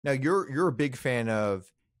Now you're a big fan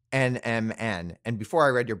of NMN, and before I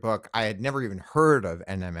read your book, I had never even heard of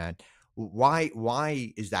NMN.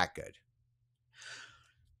 Why is that good?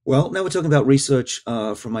 Well, now we're talking about research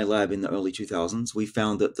from my lab in the early 2000s. We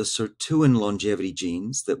found that the sirtuin longevity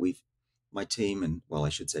genes that my team, and well, I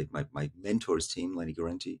should say my mentor's team, Lenny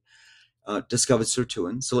Guarenti, discovered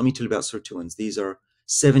sirtuins. So let me tell you about sirtuins. These are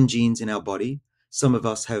 7 genes in our body. Some of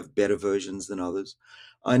us have better versions than others.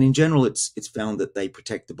 And in general, it's found that they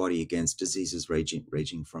protect the body against diseases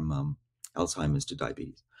ranging from Alzheimer's to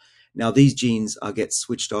diabetes. Now, these genes get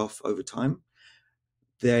switched off over time.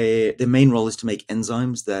 Their main role is to make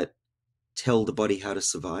enzymes that tell the body how to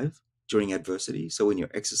survive during adversity. So when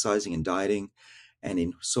you're exercising and dieting and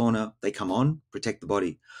in sauna, they come on, protect the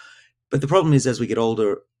body. But the problem is, as we get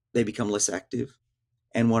older, they become less active.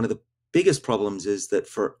 And one of the biggest problems is that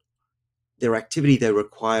for their activity, they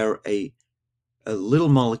require a little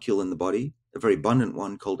molecule in the body, a very abundant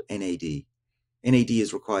one called NAD. NAD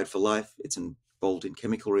is required for life. It's involved in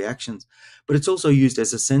chemical reactions, but it's also used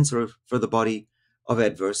as a sensor for the body of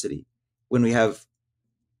adversity. When we have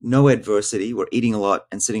no adversity, we're eating a lot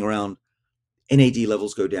and sitting around, NAD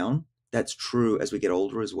levels go down. That's true as we get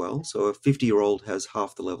older as well. So a 50-year-old has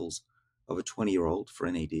half the levels of a 20-year-old for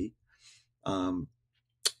NAD. Um,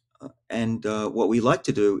 and what we like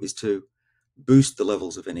to do is to boost the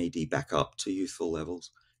levels of NAD back up to youthful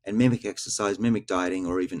levels and mimic exercise, mimic dieting,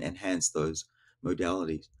 or even enhance those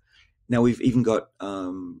modalities. Now, we've even got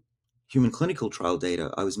human clinical trial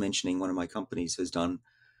data. I was mentioning one of my companies has done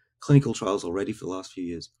clinical trials already for the last few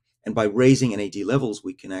years. And by raising NAD levels,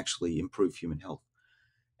 we can actually improve human health.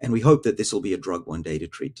 And we hope that this will be a drug one day to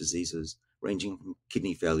treat diseases ranging from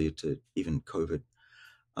kidney failure to even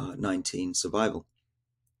COVID-19 survival.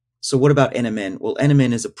 So what about NMN? Well,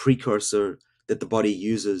 NMN is a precursor that the body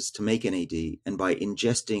uses to make NAD. And by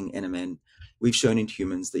ingesting NMN, we've shown in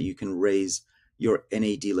humans that you can raise your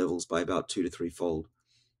NAD levels by about 2 to 3 fold.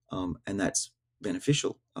 And that's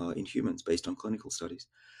beneficial in humans based on clinical studies.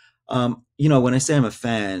 When I say I'm a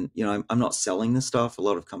fan, I'm not selling this stuff. A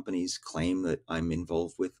lot of companies claim that I'm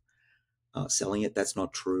involved with selling it. That's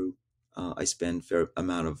not true. I spend a fair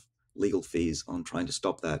amount of legal fees on trying to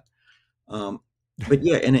stop that. Um, but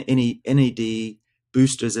yeah, any NAD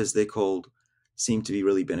boosters, as they're called, seem to be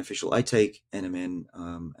really beneficial. I take NMN,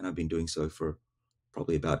 and I've been doing so for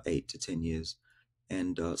probably about 8 to 10 years.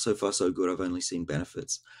 And so far, so good. I've only seen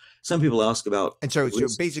benefits. Some people ask about And so, the so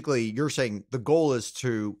risk. basically, you're saying the goal is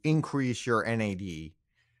to increase your NAD.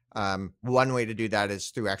 One way to do that is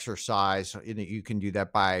through exercise. You can do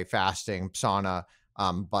that by fasting, sauna.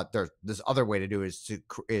 But there's this other way to do is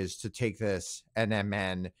to take this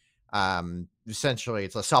NMN. Essentially,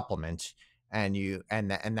 it's a supplement, and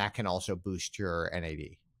that can also boost your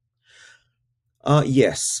NAD.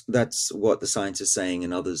 Yes, that's what the science is saying,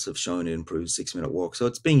 and others have shown it improves 6 minute walk. So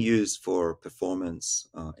it's being used for performance,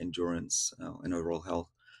 endurance, and overall health.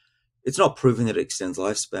 It's not proven that it extends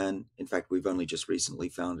lifespan. In fact, we've only just recently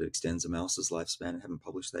found it extends a mouse's lifespan and haven't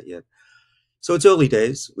published that yet. So it's early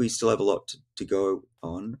days. We still have a lot to go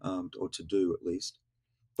on, or to do at least.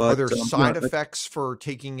 Are But there side effects for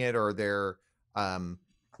taking it, um,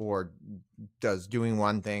 or does doing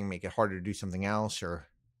one thing make it harder to do something else? Or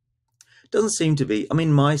it doesn't seem to be. I mean,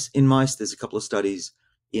 in mice, there's a couple of studies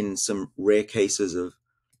in some rare cases of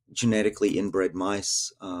genetically inbred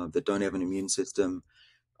mice that don't have an immune system,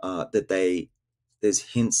 that there's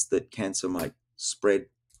hints that cancer might spread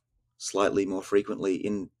slightly more frequently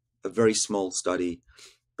in a very small study.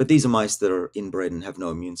 But these are mice that are inbred and have no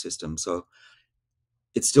immune system. So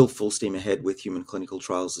it's still full steam ahead with human clinical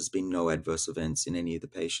trials. There's been no adverse events in any of the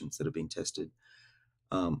patients that have been tested,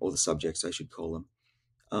 or the subjects, I should call them.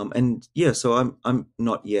 And yeah, so I'm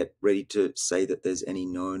not yet ready to say that there's any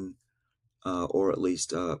known, or at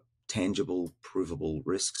least tangible, provable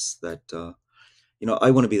risks that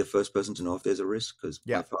I want to be the first person to know if there's a risk because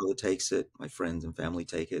my yeah, father takes it, my friends and family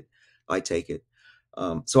take it, I take it.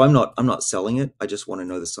 So I'm not selling it. I just want to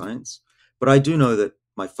know the science. But I do know that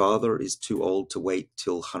my father is too old to wait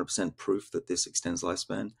till 100% proof that this extends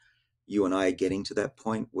lifespan. You and I are getting to that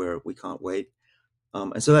point where we can't wait.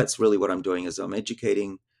 And so that's really what I'm doing is I'm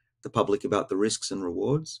educating the public about the risks and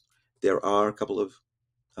rewards. There are a couple of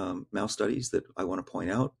mouse studies that I want to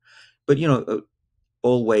point out, but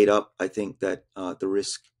all weighed up, I think that the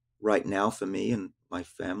risk right now for me and my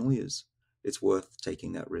family is it's worth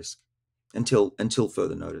taking that risk until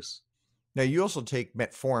further notice. now you also take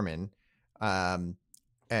metformin, um,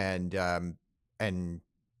 and and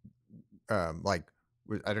like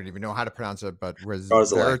I don't even know how to pronounce it, but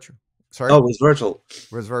Darzalex. resveratrol. Sorry, Oh, it was virtual.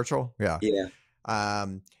 resveratrol. Yeah. Yeah.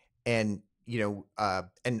 Um, and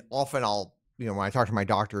and often I'll when I talk to my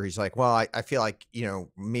doctor, he's like, well, I feel like,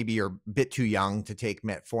 maybe you're a bit too young to take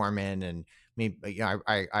metformin. And maybe,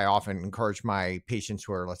 I often encourage my patients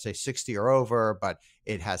who are, let's say, 60 or over, but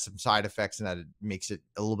it has some side effects and that it makes it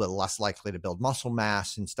a little bit less likely to build muscle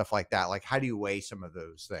mass and stuff like that. Like, how do you weigh some of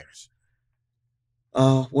those things?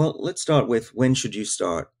 Well, let's start with when should you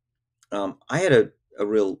start? I had a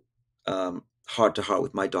real heart to heart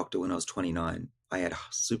with my doctor when I was 29. I had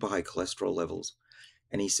super high cholesterol levels.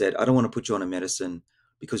 And he said, I don't want to put you on a medicine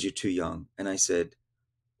because you're too young. And I said,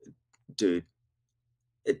 dude,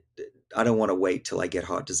 it, I don't want to wait till I get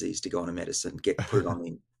heart disease to go on a medicine. Put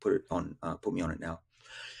me on it now.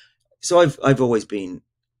 So I've always been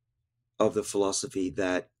of the philosophy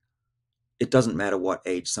that it doesn't matter what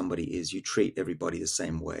age somebody is, you treat everybody the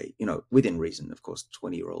same way, within reason. Of course,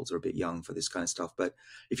 20-year-olds are a bit young for this kind of stuff. But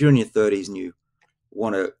if you're in your 30s and you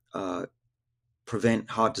want to prevent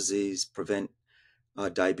heart disease, prevent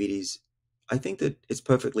diabetes, I think that it's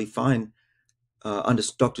perfectly fine under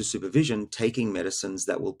doctor's supervision taking medicines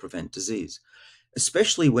that will prevent disease,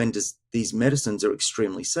 especially when these medicines are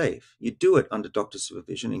extremely safe. You do it under doctor's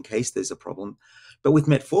supervision in case there's a problem. But with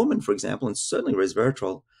metformin, for example, and certainly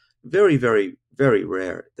resveratrol, very, very, very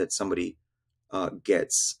rare that somebody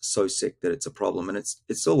gets so sick that it's a problem. And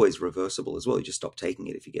it's always reversible as well. You just stop taking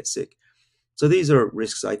it if you get sick. So these are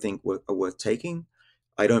risks I think are worth taking.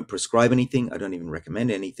 I don't prescribe anything. I don't even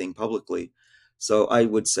recommend anything publicly. So I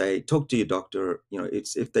would say, talk to your doctor.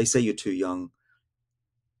 If they say you're too young,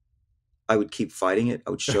 I would keep fighting it.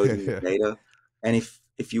 I would show them the data. And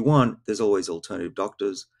if you want, there's always alternative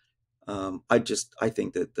doctors. I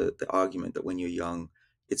think that the argument that when you're young,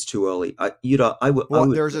 it's too early. Well,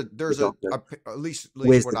 would there's doctor, at least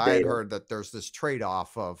where's what the I had data? heard, that there's this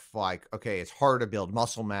trade-off of like, okay, it's hard to build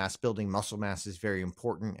muscle mass. Building muscle mass is very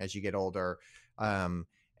important as you get older. Um,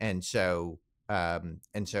 and so,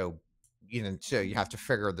 so you have to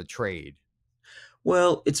figure the trade.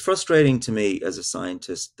 Well, it's frustrating to me as a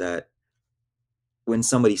scientist that when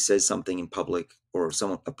somebody says something in public or a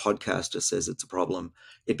podcaster says it's a problem,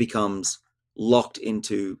 it becomes locked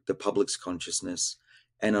into the public's consciousness.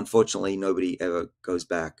 And unfortunately, nobody ever goes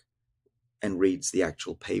back and reads the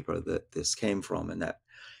actual paper that this came from. And that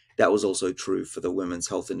was also true for the Women's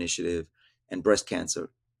Health Initiative and breast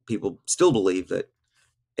cancer. People still believe that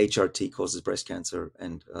HRT causes breast cancer,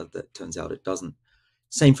 and that turns out it doesn't.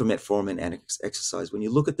 Same for metformin and exercise. When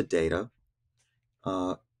you look at the data,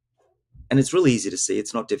 and it's really easy to see,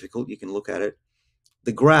 it's not difficult, you can look at it.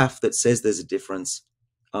 The graph that says there's a difference,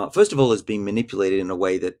 first of all, is being manipulated in a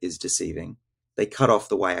way that is deceiving. They cut off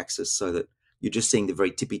the y-axis so that you're just seeing the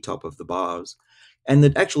very tippy top of the bars. And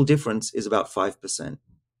the actual difference is about 5%.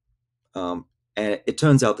 And it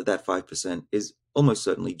turns out that 5% is almost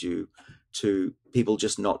certainly due to people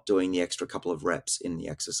just not doing the extra couple of reps in the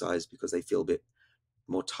exercise because they feel a bit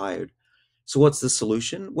more tired. So what's the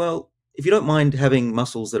solution? Well, if you don't mind having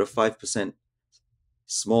muscles that are 5%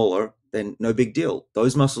 smaller, then no big deal.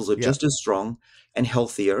 Those muscles are Yeah. just as strong and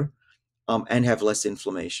healthier, and have less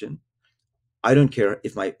inflammation. I don't care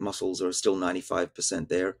if my muscles are still 95%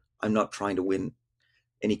 there. I'm not trying to win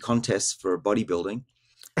any contests for bodybuilding.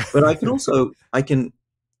 But I can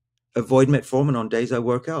avoid metformin on days I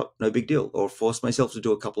work out, no big deal, or force myself to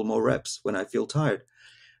do a couple more reps when I feel tired.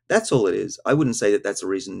 That's all it is. I wouldn't say that that's a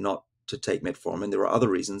reason not to take metformin. There are other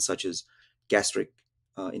reasons, such as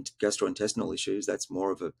gastrointestinal issues. That's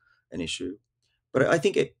more of an issue. But I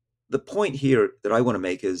think the point here that I want to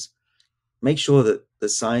make is make sure that the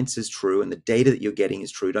science is true and the data that you're getting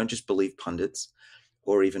is true. Don't just believe pundits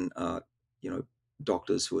or even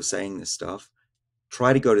doctors who are saying this stuff.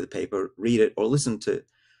 Try to go to the paper, read it, or listen to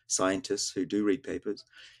scientists who do read papers.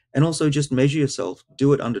 And also just measure yourself.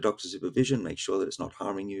 Do it under doctor supervision. Make sure that it's not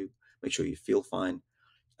harming you. Make sure you feel fine.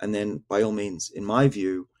 And then, by all means, in my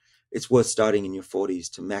view, it's worth starting in your 40s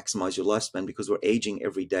to maximize your lifespan, because we're aging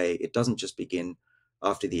every day. It doesn't just begin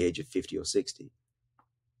after the age of 50 or 60.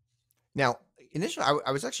 Now, initially,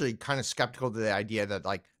 I was actually kind of skeptical to the idea that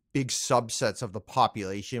like big subsets of the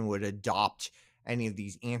population would adopt any of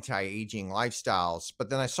these anti-aging lifestyles. But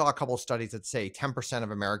then I saw a couple of studies that say 10% of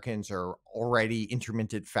Americans are already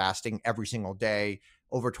intermittent fasting every single day.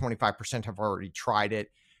 Over 25% have already tried it.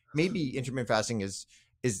 Maybe intermittent fasting is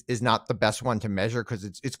not the best one to measure because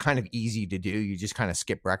it's kind of easy to do. You just kind of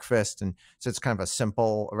skip breakfast. And so it's kind of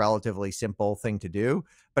a relatively simple thing to do.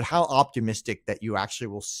 But how optimistic that you actually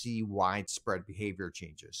will see widespread behavior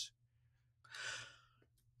changes?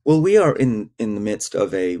 Well, we are in the midst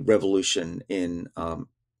of a revolution in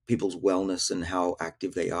people's wellness and how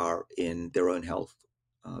active they are in their own health.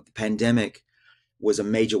 The pandemic was a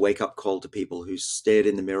major wake-up call to people who stared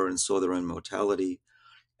in the mirror and saw their own mortality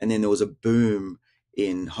And then there was a boom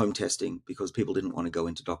in home testing because people didn't want to go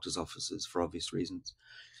into doctors' offices for obvious reasons.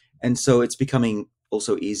 And so it's becoming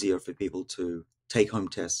also easier for people to take home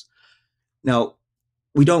tests. Now,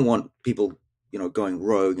 we don't want people, going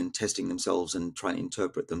rogue and testing themselves and trying to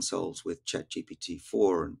interpret themselves with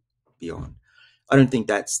ChatGPT-4 and beyond. I don't think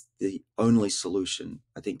that's the only solution.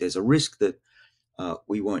 I think there's a risk that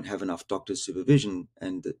we won't have enough doctors' supervision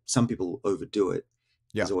and that some people overdo it.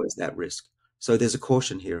 Yeah. There's always that risk. So there's a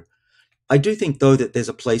caution here. I do think, though, that there's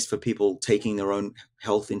a place for people taking their own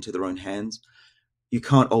health into their own hands. You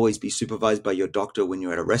can't always be supervised by your doctor when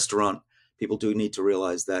you're at a restaurant. People do need to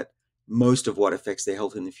realize that most of what affects their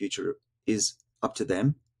health in the future is up to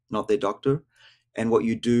them, not their doctor. And what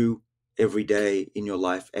you do every day in your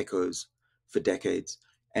life echoes for decades.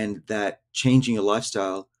 And that changing your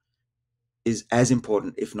lifestyle is as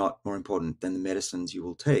important, if not more important, than the medicines you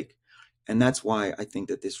will take. And that's why I think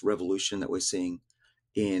that this revolution that we're seeing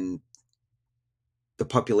in the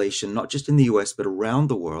population, not just in the US, but around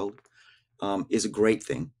the world, is a great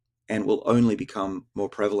thing and will only become more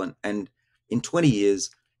prevalent. And in 20 years,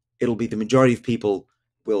 it'll be the majority of people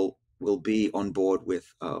will be on board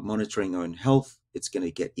with monitoring their own health. It's going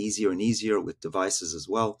to get easier and easier with devices as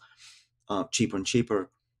well, cheaper and cheaper.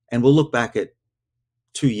 And we'll look back at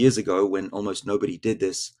 2 years ago when almost nobody did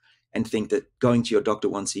this and think that going to your doctor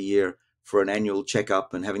once a year for an annual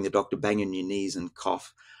checkup and having the doctor bang on your knees and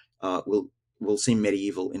cough will seem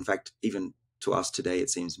medieval. In fact, even to us today, it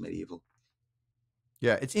seems medieval.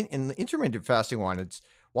 Yeah, it's in the intermittent fasting one.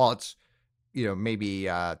 While it's maybe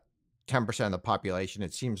 10% of the population,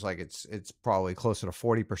 it seems like it's probably closer to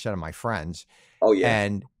 40% of my friends. Oh yeah,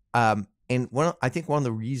 and I think one of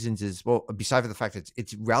the reasons is, well, besides the fact that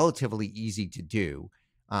it's relatively easy to do,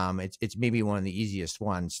 it's maybe one of the easiest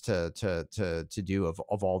ones to do of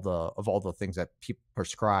all the things that people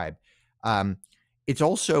prescribe. It's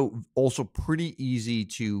also pretty easy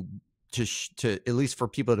to at least for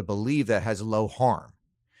people to believe that it has low harm.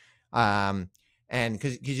 And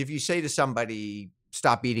because if you say to somebody,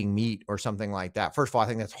 stop eating meat or something like that, first of all, I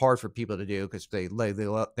think that's hard for people to do because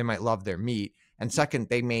they might love their meat. And second,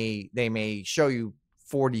 they may show you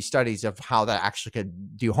 40 studies of how that actually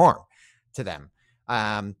could do harm to them.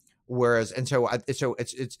 Whereas, and so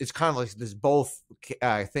it's kind of like there's both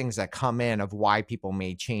things that come in of why people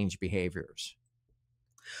may change behaviors.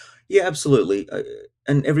 yeah, absolutely.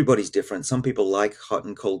 And everybody's different. Some people like hot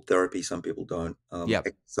and cold therapy. Some people don't. Yep.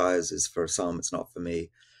 Exercise is for some. It's not for me,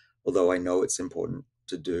 although I know it's important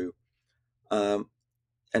to do. And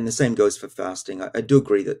the same goes for fasting. I do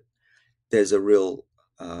agree that there's a real,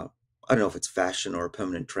 I don't know if it's fashion or a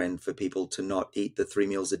permanent trend for people to not eat the 3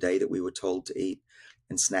 meals a day that we were told to eat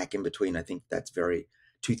and snack in between. I think that's very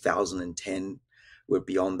 2010. We're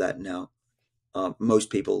beyond that now. Most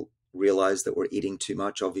people realize that we're eating too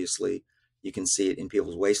much. Obviously, you can see it in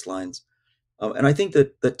people's waistlines. And I think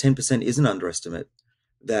that 10% is an underestimate,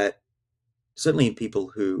 that certainly in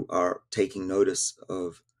people who are taking notice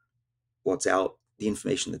of what's out, the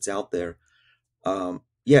information that's out there.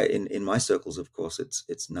 Yeah, in my circles, of course,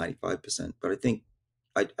 it's 95%. But I think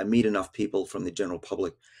I meet enough people from the general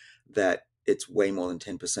public that it's way more than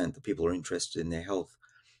 10% that people are interested in their health.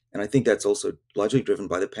 And I think that's also largely driven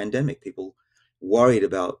by the pandemic. People worried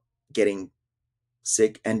about getting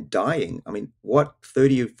sick and dying. I mean, what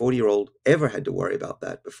 30 or 40-year-old ever had to worry about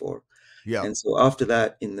that before? Yeah. And so after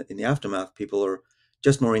that, in the aftermath, people are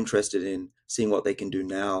just more interested in seeing what they can do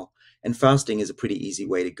now. And fasting is a pretty easy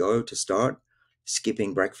way to go to start.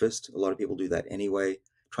 Skipping breakfast, a lot of people do that anyway.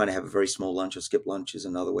 Trying to have a very small lunch or skip lunch is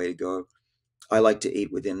another way to go. I like to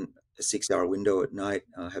eat within a 6-hour window at night,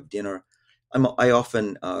 have dinner. I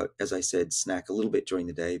often, as I said, snack a little bit during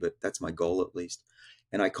the day, but that's my goal at least.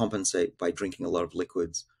 And I compensate by drinking a lot of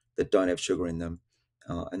liquids that don't have sugar in them,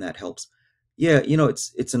 and that helps. Yeah,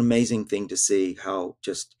 it's an amazing thing to see how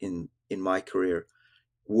just in my career,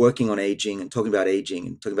 working on aging and talking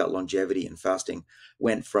about longevity and fasting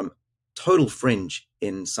went from total fringe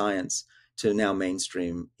in science to now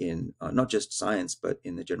mainstream in not just science, but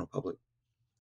in the general public.